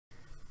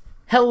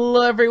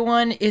Hello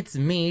everyone, it's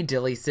me,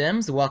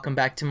 DillysSims. Welcome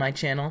back to my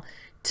channel.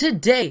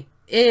 Today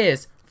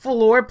is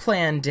floor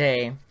plan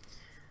day.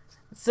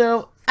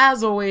 So,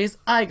 as always,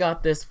 I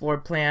got this floor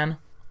plan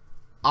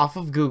off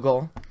of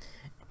Google,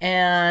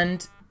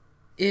 and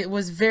it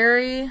was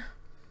very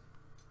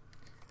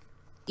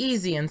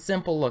easy and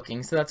simple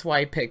looking, so that's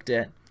why I picked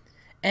it.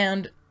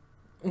 And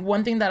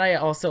one thing that I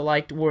also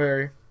liked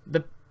were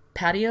the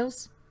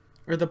patios,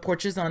 or the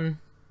porches on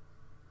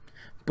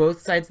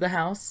both sides of the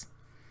house.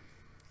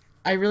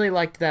 I really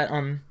liked that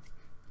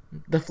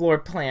the floor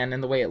plan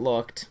and the way it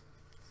looked.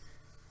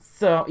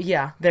 So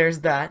yeah, there's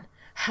that.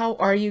 How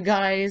are you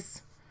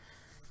guys?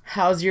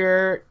 How's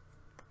your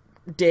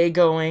day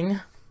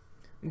going?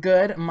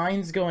 Good.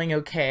 Mine's going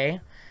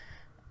okay.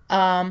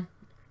 I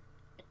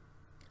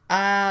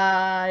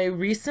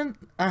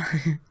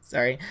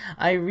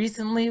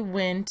recently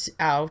went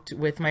out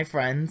with my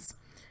friends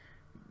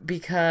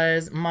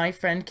because my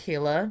friend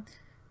Kayla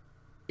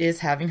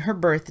is having her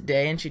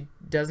birthday and she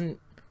doesn't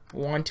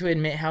want to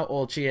admit how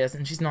old she is,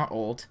 and she's not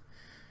old,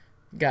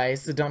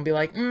 guys, so don't be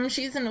like,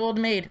 she's an old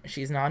maid.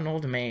 She's not an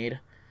old maid.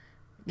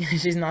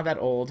 She's not that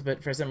old,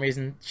 but for some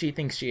reason she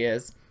thinks she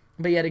is.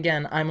 But yet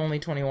again, I'm only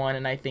 21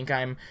 and I think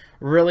I'm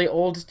really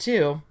old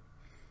too.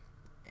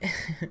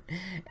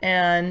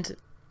 And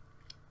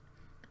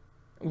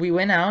we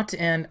went out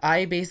and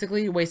I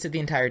basically wasted the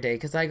entire day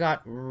because I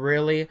got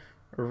really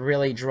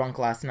drunk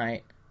last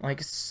night,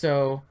 like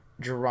so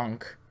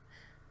drunk.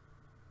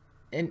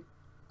 And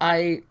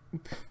I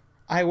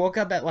woke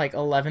up at like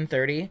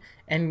 11:30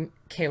 and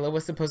Kayla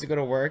was supposed to go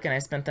to work and I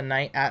spent the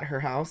night at her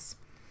house.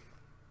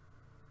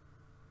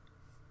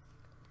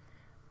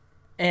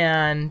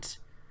 And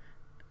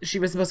she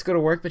was supposed to go to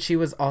work, but she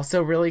was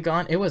also really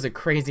gone. It was a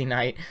crazy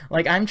night.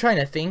 Like, I'm trying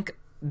to think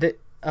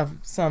of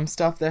some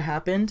stuff that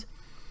happened.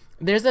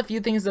 There's a few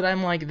things that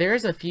I'm like,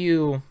 there's a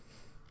few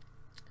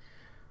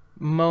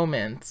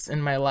moments in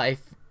my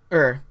life,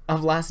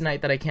 of last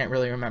night that I can't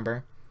really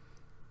remember.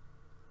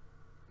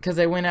 Because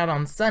I went out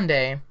on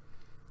Sunday,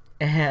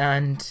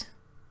 and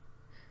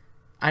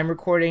I'm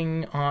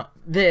recording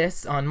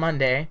this on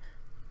Monday.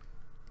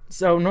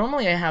 So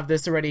normally I have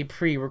this already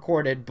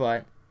pre-recorded,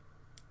 but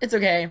it's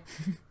okay.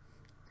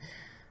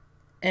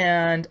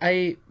 And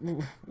I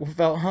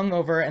felt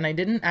hungover, and I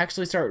didn't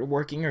actually start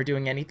working or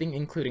doing anything,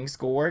 including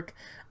schoolwork,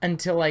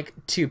 until like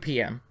 2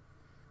 p.m.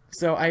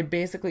 So I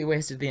basically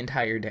wasted the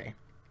entire day.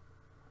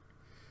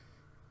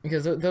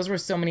 Because those were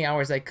so many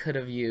hours I could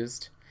have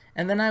used.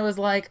 And then I was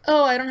like,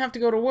 oh, I don't have to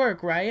go to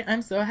work, right?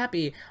 I'm so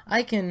happy.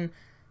 I can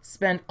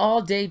spend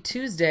all day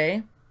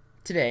today,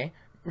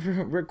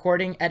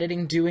 recording,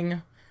 editing,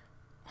 doing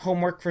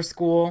homework for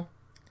school.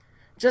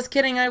 Just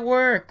kidding, I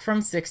work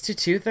from 6 to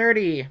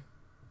 2:30.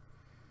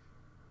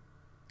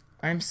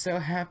 I'm so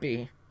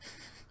happy.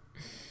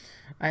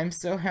 I'm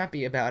so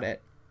happy about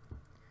it.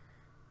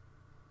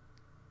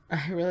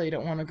 I really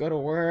don't want to go to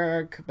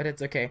work, but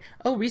it's okay.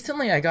 Oh,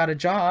 recently I got a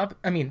job.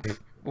 I mean,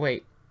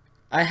 wait.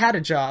 I had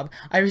a job.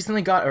 I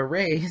recently got a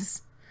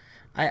raise.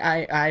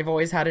 I've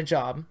always had a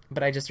job,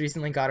 but I just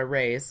recently got a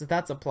raise, so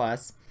that's a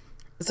plus.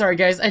 Sorry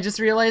guys, I just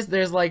realized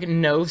there's like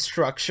no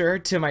structure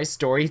to my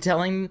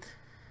storytelling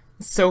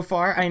so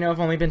far. I know I've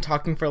only been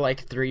talking for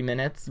like 3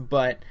 minutes,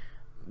 but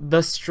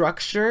the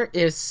structure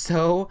is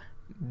so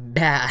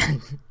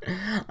bad.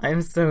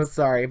 I'm so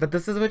sorry, but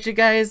this is what you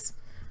guys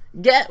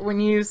get when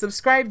you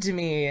subscribe to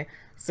me.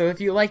 So if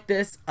you like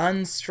this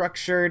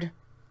unstructured,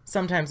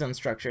 sometimes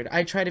unstructured,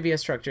 I try to be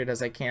as structured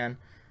as I can,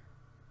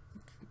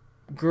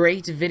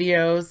 great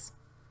videos,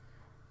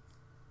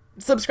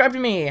 subscribe to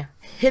me,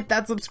 hit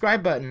that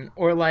subscribe button,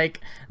 or like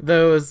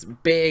those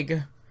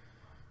big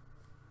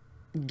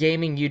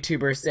gaming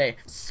YouTubers say,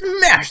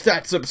 smash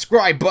that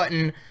subscribe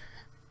button.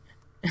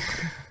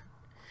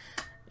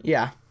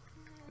 Yeah,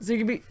 so you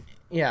can be,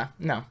 yeah,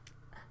 no,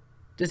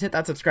 just hit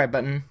that subscribe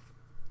button,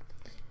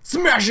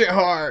 smash it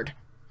hard.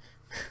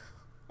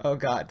 Oh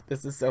god,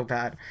 this is so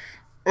bad.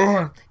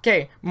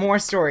 Okay, more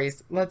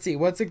stories. Let's see,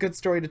 what's a good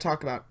story to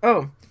talk about?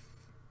 Oh,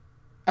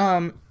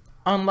 on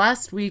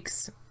last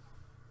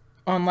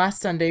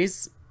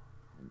Sunday's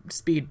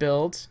speed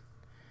build,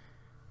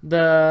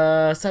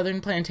 the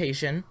Southern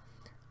Plantation,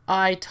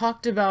 I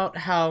talked about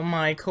how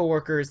my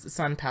coworker's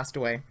son passed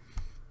away.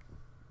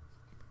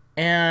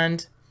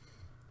 And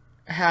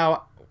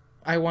how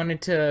I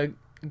wanted to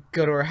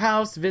go to her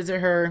house,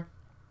 visit her,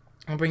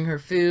 and bring her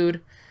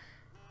food.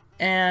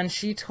 And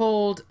she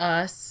told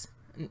us,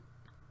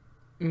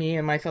 me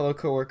and my fellow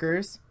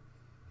coworkers,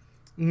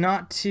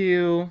 not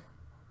to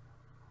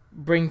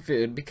bring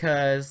food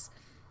because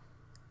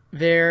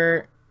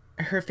her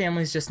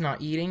family's just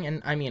not eating, and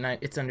I mean,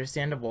 it's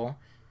understandable.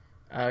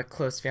 A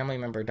close family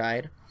member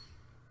died,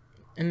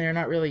 and they're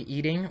not really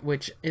eating,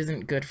 which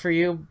isn't good for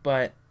you,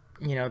 but,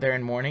 you know, they're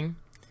in mourning.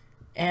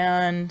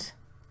 And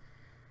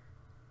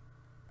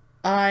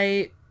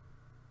when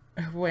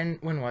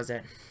was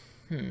it?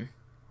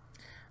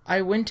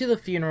 I went to the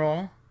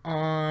funeral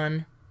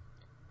on,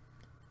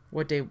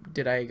 what day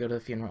did I go to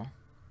the funeral?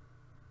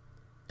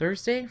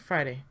 Thursday?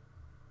 Friday?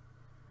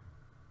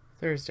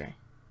 Thursday.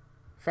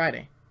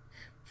 Friday.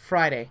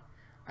 Friday.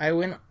 I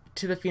went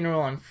to the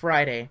funeral on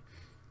Friday.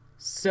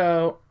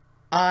 So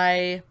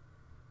I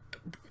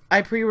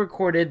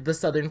pre-recorded the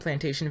Southern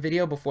Plantation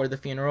video before the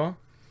funeral,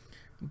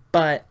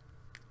 but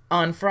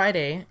on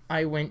Friday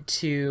I went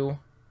to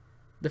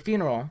the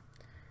funeral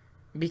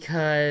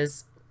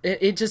because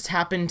it just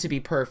happened to be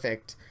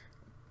perfect.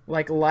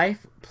 Like,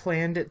 life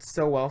planned it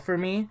so well for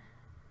me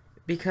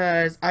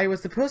because I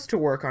was supposed to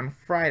work on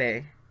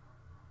Friday,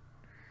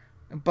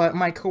 but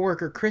my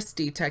coworker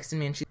Christy texted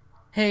me and she,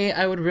 hey,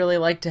 I would really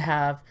like to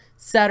have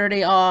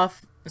Saturday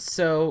off,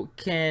 so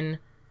can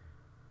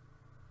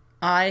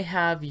I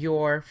have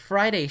your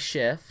Friday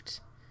shift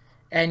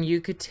and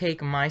you could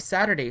take my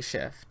Saturday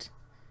shift?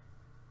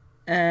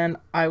 And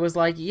I was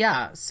like,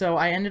 yeah. So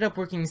I ended up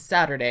working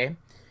Saturday,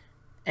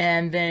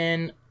 and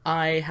then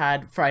I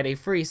had Friday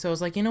free. So I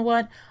was like, you know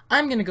what?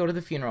 I'm going to go to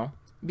the funeral,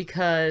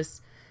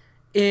 because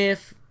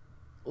if,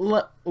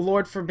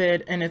 Lord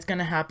forbid, and it's going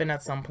to happen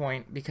at some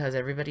point because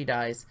everybody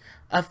dies,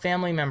 a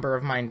family member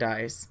of mine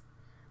dies,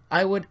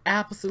 I would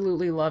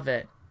absolutely love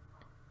it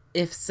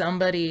if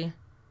somebody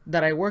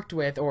that I worked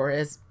with or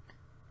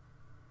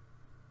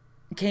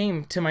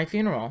came to my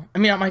funeral. I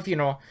mean, not my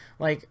funeral,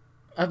 like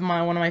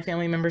one of my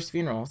family members'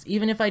 funerals.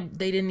 Even if they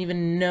didn't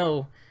even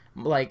know,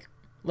 like,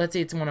 let's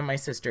say it's one of my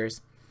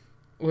sisters,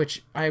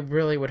 which I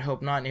really would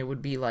hope not, and it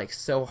would be like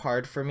so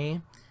hard for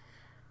me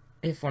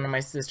if one of my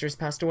sisters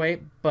passed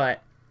away,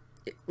 but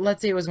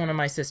let's say it was one of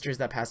my sisters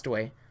that passed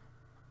away.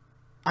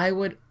 I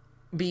would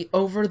be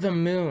over the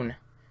moon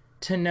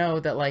to know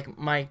that, like,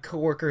 my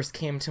coworkers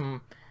came to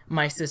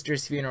my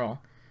sister's funeral.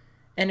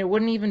 And it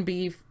wouldn't even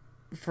be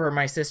for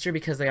my sister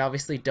because they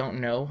obviously don't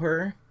know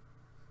her,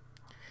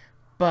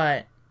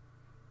 but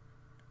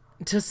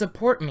to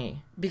support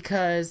me,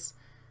 because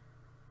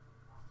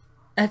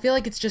I feel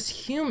like it's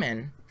just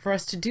human for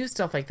us to do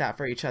stuff like that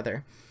for each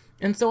other.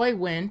 And so I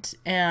went,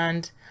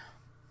 and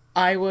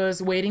I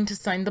was waiting to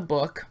sign the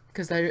book,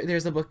 because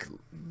there's a book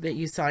that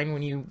you sign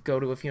when you go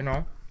to a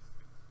funeral.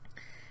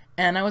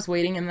 And I was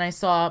waiting, and then I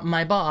saw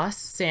my boss,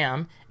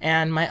 Sam,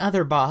 and my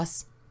other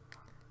boss,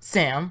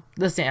 Sam,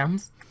 the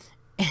Sams,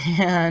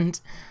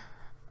 and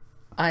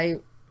I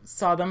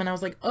saw them, and I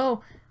was like,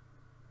 oh,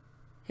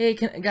 hey,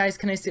 guys,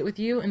 can I sit with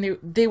you? And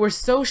they were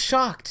so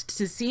shocked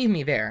to see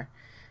me there.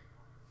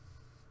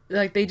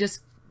 Like, they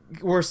just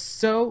were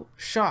so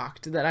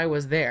shocked that I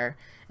was there.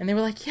 And they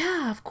were like,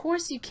 yeah, of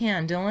course you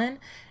can, Dylan.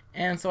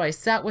 And so I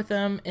sat with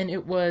them, and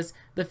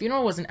the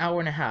funeral was an hour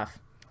and a half.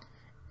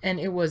 And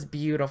it was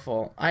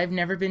beautiful. I've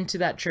never been to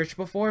that church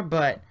before,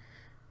 but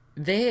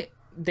they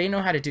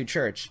know how to do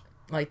church.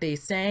 Like, they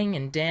sang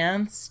and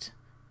danced.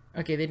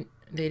 Okay, they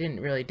didn't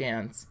really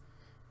dance,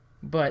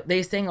 but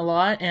they sang a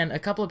lot, and a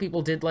couple of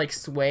people did, like,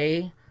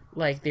 sway,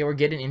 like they were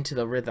getting into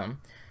the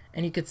rhythm.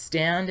 And you could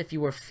stand if you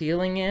were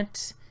feeling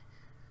it,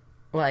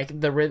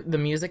 like the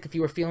music. If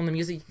you were feeling the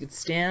music, you could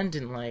stand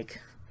and, like,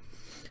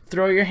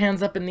 throw your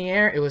hands up in the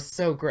air. It was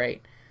so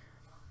great.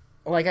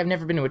 Like, I've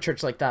never been to a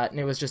church like that, and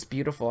it was just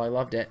beautiful. I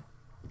loved it.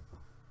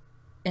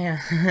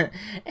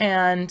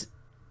 And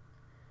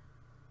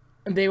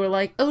they were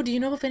like, oh, do you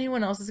know if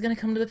anyone else is going to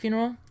come to the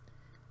funeral?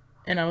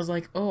 And I was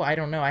like, oh, I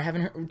don't know. I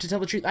haven't heard, to tell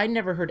the truth, I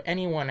never heard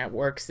anyone at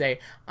work say,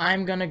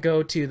 I'm going to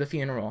go to the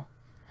funeral.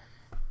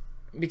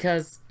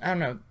 Because, I don't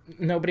know,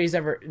 nobody's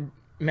ever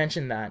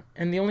mentioned that.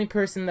 And the only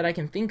person that I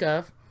can think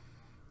of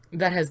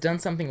that has done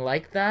something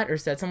like that or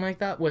said something like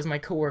that was my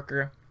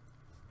coworker,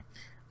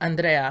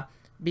 Andrea,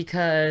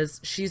 because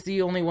she's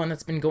the only one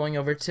that's been going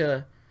over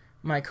to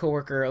my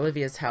coworker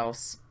Olivia's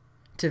house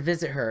to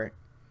visit her.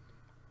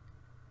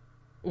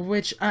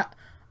 Which,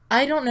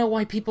 I don't know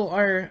why people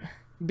are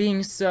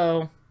being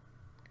so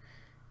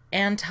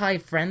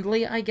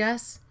anti-friendly, I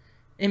guess.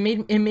 It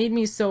made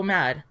me so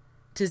mad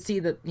to see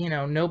that, you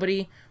know,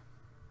 nobody...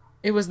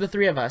 It was the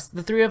three of us.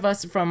 The three of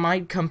us from my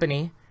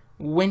company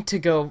went to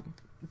go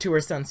to her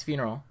son's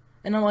funeral.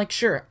 And I'm like,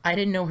 sure, I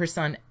didn't know her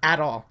son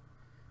at all.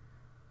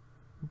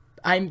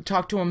 I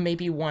talked to him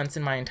maybe once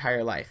in my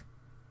entire life.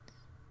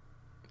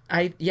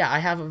 I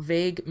have a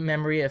vague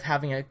memory of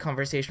having a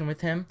conversation with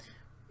him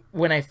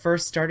when I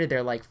first started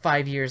there, like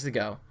 5 years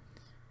ago.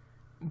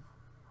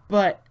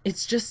 But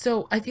it's just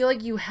so, I feel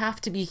like you have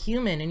to be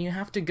human, and you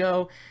have to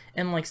go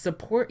and, like,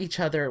 support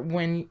each other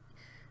when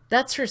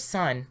that's her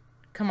son.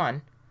 Come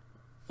on.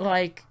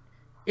 Like,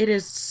 it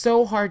is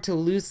so hard to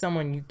lose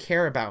someone you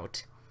care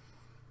about.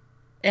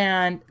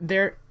 And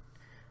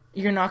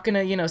you're not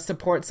gonna, you know,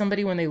 support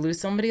somebody when they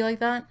lose somebody like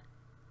that.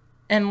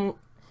 And,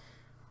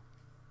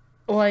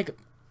 like,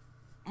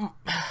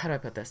 how do I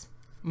put this?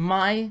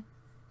 My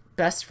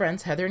best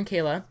friends, Heather and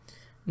Kayla,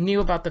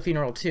 knew about the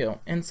funeral too.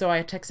 And so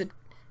I texted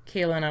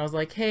Kayla and I was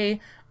like,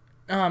 hey,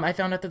 I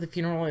found out that the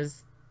funeral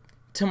is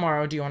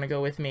tomorrow. Do you want to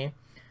go with me?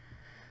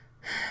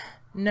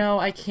 No,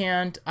 I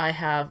can't. I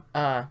have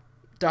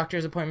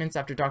doctor's appointments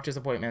after doctor's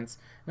appointments.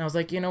 And I was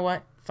like, you know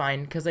what?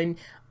 Fine. Because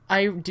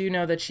I do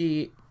know that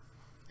she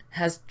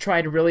has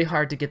tried really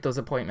hard to get those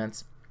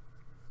appointments.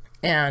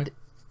 And,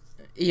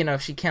 you know,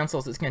 if she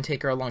cancels, it's going to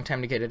take her a long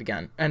time to get it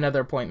again.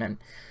 Another appointment.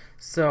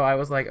 So I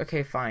was like,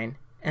 okay, fine.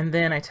 And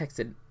then I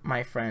texted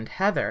my friend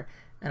Heather,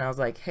 and I was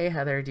like, hey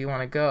Heather, do you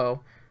want to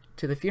go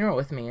to the funeral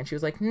with me? And she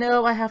was like,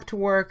 no, I have to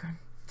work.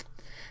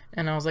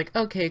 And I was like,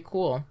 okay,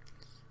 cool.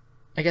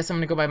 I guess I'm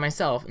gonna go by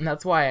myself. And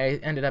that's why I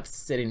ended up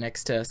sitting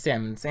next to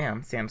Sam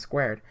and Sam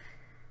squared.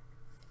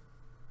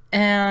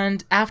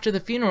 And after the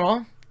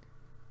funeral,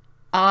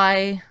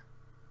 I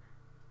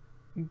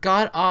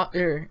got off,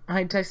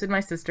 I texted my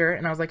sister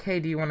and I was like, hey,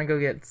 do you want to go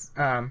get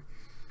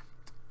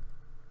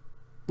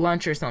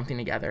lunch or something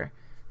together?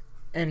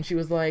 And she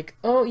was like,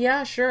 oh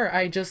yeah, sure,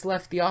 I just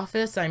left the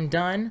office, I'm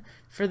done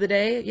for the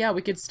day, yeah,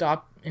 we could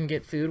stop and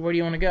get food, where do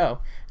you want to go?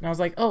 And I was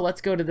like, oh,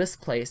 let's go to this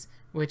place,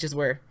 which is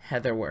where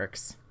Heather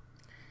works.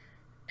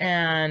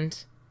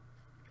 And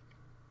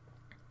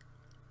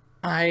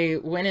I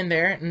went in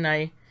there and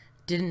I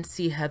didn't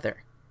see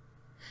Heather.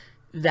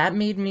 That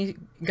made me,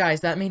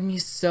 guys, that made me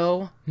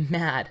so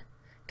mad,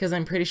 because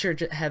I'm pretty sure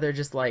Heather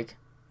just like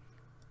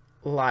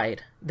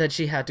lied that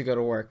she had to go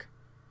to work,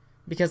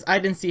 because I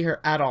didn't see her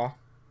at all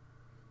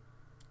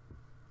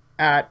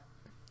at,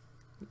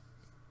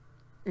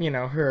 you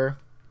know, her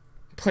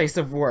place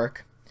of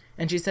work.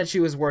 And she said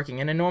she was working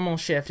in a normal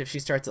shift. If she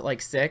starts at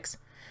like 6,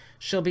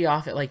 she'll be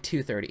off at like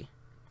 2:30,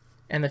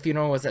 and the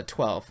funeral was at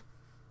 12.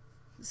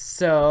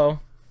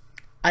 So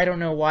I don't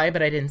know why,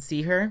 but I didn't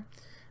see her.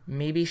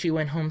 Maybe she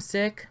went home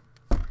sick.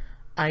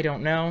 I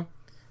don't know.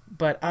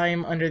 But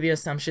I'm under the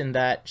assumption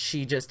that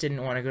she just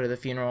didn't want to go to the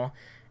funeral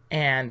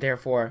and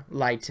therefore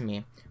lied to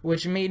me,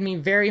 which made me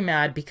very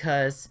mad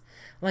because,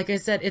 like I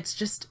said, it's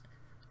just,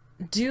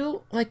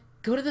 go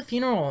to the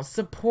funeral,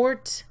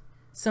 support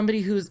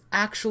somebody who's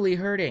actually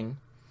hurting.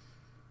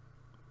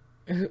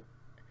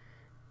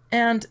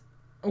 And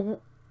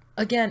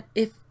again,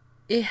 if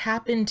it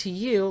happened to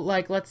you,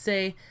 like let's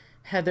say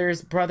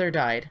Heather's brother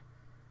died,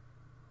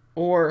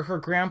 or her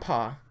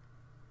grandpa,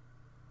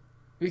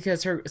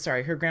 because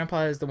her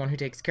grandpa is the one who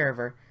takes care of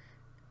her.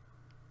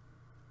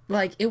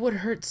 Like, it would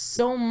hurt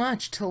so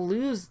much to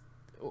lose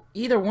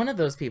either one of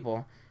those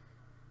people.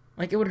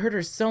 Like, it would hurt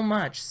her so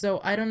much.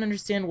 So I don't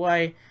understand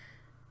why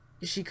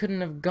she couldn't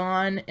have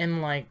gone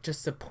and like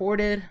just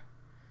supported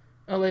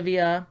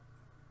Olivia.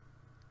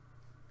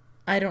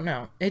 I don't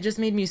know. It just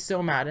made me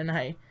so mad, and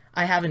I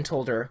haven't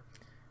told her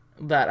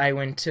that I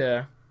went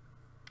to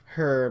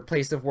her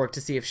place of work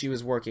to see if she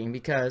was working,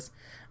 because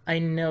I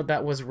know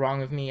that was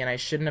wrong of me and I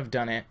shouldn't have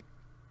done it.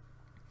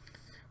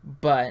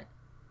 But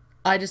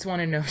I just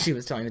want to know if she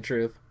was telling the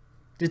truth.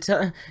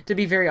 To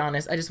be very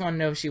honest, I just want to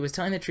know if she was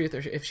telling the truth or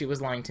if she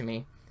was lying to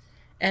me.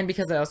 And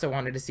because I also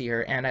wanted to see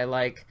her, and I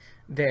like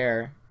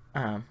their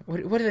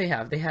what do they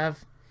have? They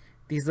have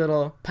these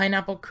little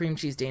pineapple cream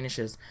cheese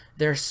danishes.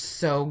 They're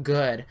so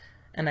good,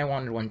 and I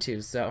wanted one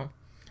too. So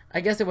I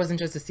guess it wasn't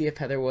just to see if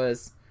Heather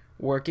was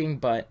working,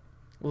 but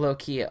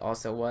low-key it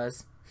also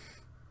was.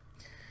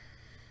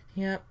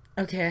 Yep.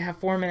 Okay, I have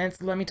 4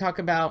 minutes. Let me talk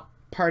about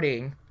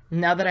partying.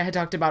 Now that I had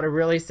talked about a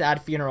really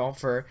sad funeral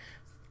for,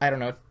 I don't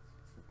know,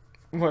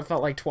 what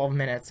felt like 12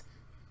 minutes,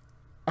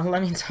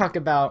 let me talk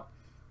about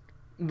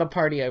the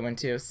party I went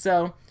to.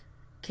 So,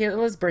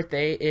 Kayla's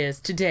birthday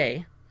is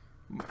today.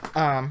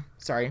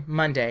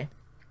 Monday,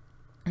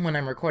 when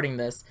I'm recording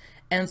this.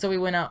 And so we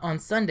went out on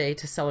Sunday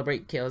to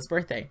celebrate Kayla's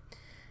birthday.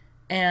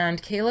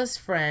 And Kayla's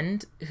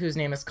friend, whose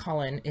name is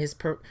Colin,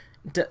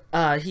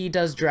 he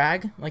does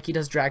drag, like he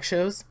does drag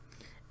shows,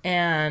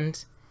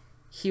 and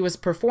he was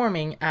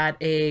performing at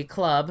a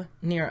club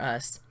near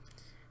us.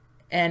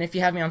 And if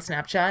you have me on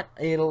Snapchat,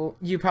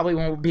 you probably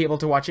won't be able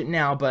to watch it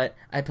now, but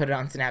I put it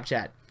on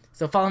Snapchat.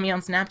 So follow me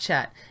on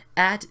Snapchat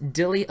at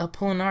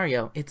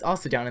DillyApollinario. It's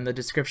also down in the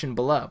description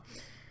below.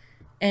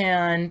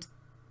 And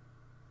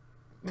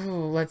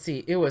let's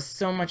see, it was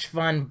so much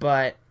fun,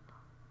 but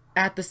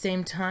at the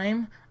same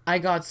time, I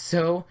got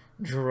so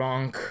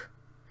drunk.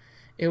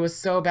 It was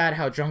so bad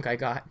how drunk I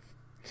got.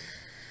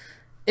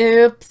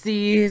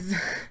 Oopsies.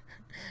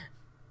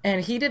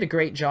 And he did a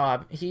great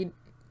job.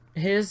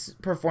 His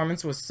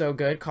performance was so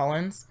good,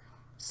 Collins.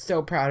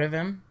 So proud of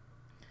him.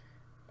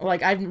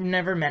 Like, I've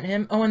never met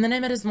him. Oh, and then I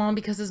met his mom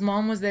because his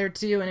mom was there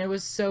too, and it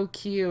was so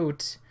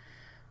cute.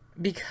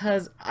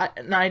 Because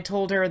I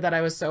told her that I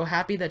was so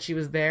happy that she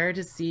was there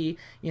to see,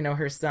 you know,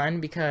 her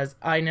son, because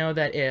I know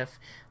that if,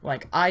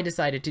 like, I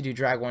decided to do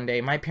drag one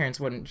day, my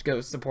parents wouldn't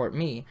go support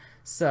me.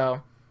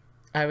 So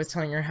I was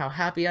telling her how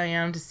happy I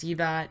am to see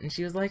that, and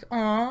she was like,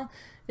 aw,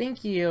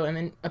 thank you. And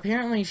then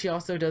apparently she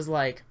also does,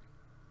 like,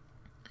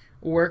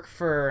 work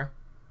for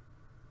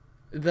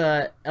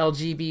the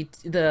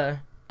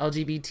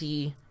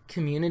LGBT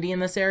community in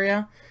this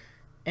area.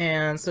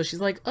 And so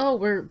she's like, oh,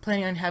 we're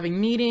planning on having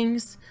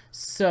meetings,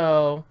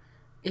 so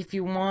if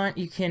you want,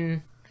 you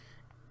can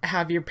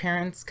have your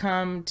parents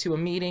come to a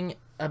meeting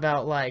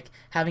about, like,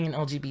 having an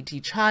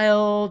LGBT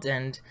child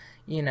and,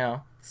 you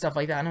know, stuff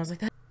like that. And I was like,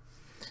 that.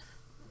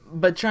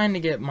 But trying to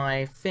get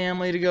my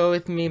family to go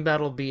with me,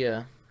 that'll be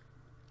a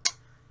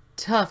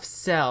tough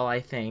sell, I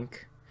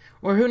think.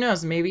 Or who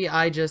knows, maybe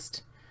I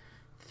just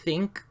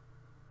think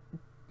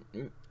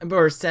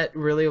or set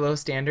really low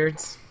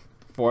standards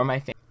for my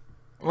family.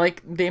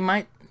 Like, they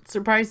might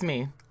surprise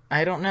me.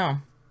 I don't know.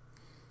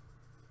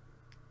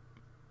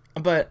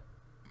 But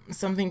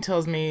something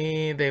tells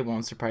me they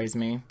won't surprise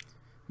me,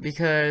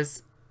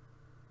 because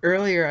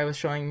earlier I was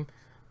showing,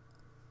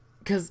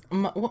 because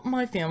what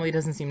my family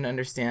doesn't seem to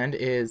understand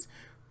is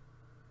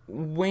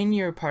when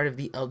you're part of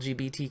the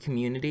LGBT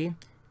community,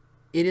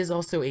 it is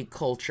also a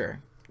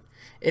culture.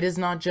 It is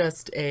not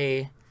just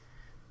a,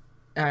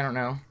 I don't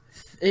know,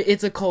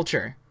 it's a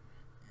culture.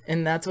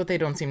 And that's what they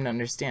don't seem to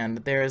understand.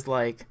 There's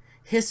like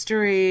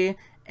history,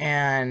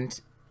 and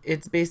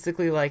it's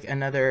basically like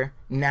another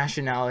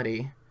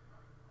nationality.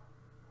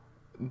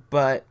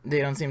 But they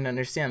don't seem to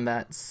understand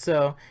that.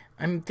 So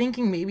I'm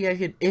thinking maybe I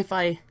could, if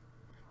I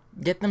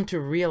get them to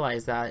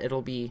realize that,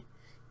 it'll be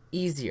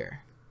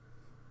easier.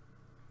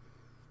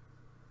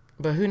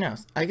 But who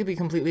knows? I could be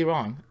completely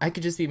wrong. I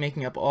could just be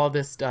making up all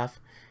this stuff.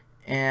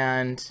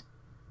 And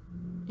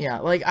yeah,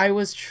 like I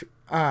was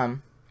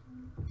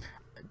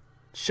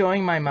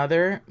showing my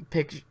mother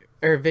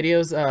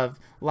videos of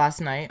last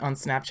night on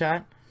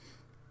Snapchat,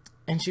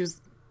 and she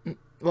was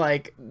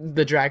like,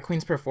 the drag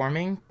queens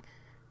performing,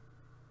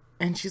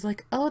 and she's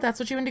like, oh, that's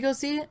what you went to go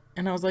see?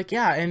 And I was like,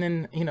 yeah. And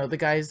then, you know, the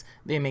guys,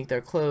 they make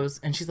their clothes,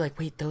 and she's like,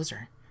 wait, those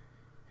are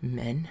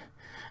men?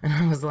 And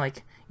I was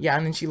like, yeah.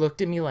 And then she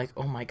looked at me like,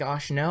 oh my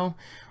gosh, no.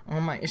 Oh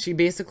my, she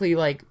basically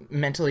like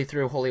mentally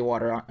threw holy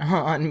water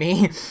on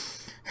me.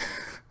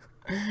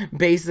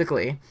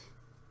 Basically.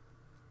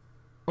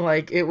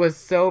 Like, it was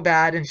so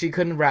bad, and she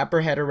couldn't wrap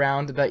her head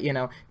around that, you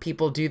know,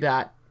 people do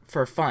that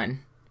for fun.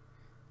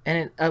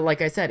 And it,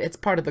 like I said, it's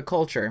part of the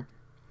culture.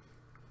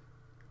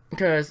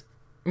 Because,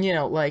 you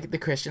know, like, the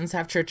Christians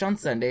have church on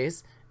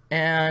Sundays,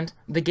 and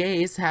the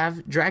gays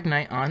have drag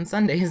night on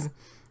Sundays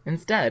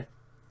instead.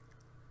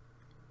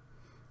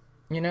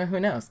 You know, who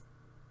knows?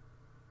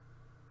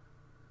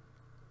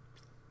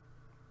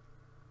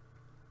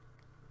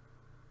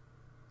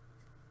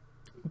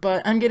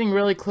 But I'm getting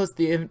really close to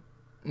the...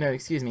 No,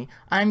 excuse me.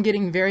 I'm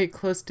getting very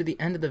close to the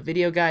end of the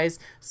video, guys,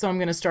 so I'm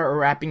going to start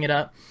wrapping it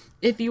up.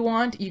 If you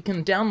want, you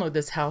can download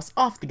this house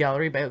off the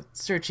gallery by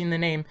searching the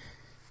name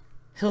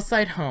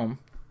Hillside Home.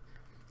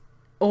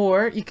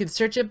 Or you could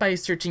search it by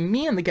searching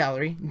me in the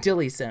gallery,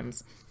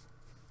 DillysSims.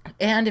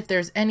 And if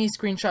there's any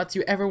screenshots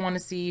you ever want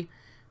to see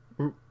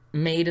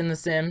made in The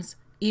Sims,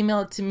 email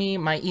it to me.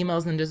 My email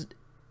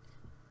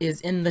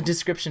is in the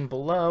description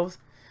below.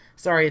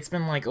 Sorry, it's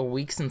been like a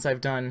week since I've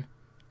done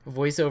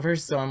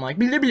voiceovers, so I'm like,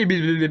 blah, blah,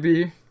 blah, blah,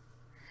 blah.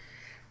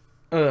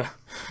 Ugh.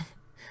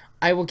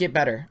 I will get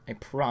better, I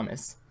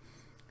promise.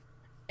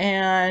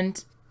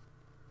 And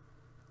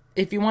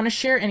if you want to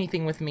share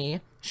anything with me,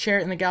 share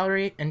it in the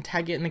gallery and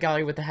tag it in the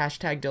gallery with the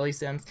hashtag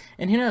DillysSims.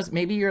 And who knows,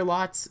 maybe your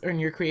lots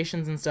and your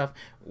creations and stuff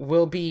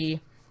will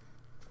be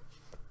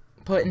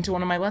put into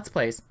one of my Let's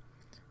Plays.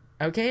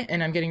 Okay,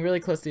 and I'm getting really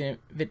close to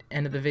the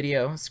end of the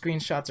video.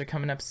 Screenshots are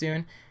coming up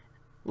soon.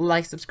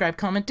 Like, subscribe,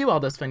 comment, do all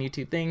those fun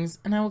YouTube things,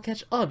 and I will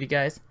catch all of you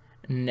guys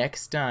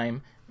next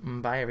time.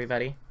 Bye,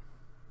 everybody.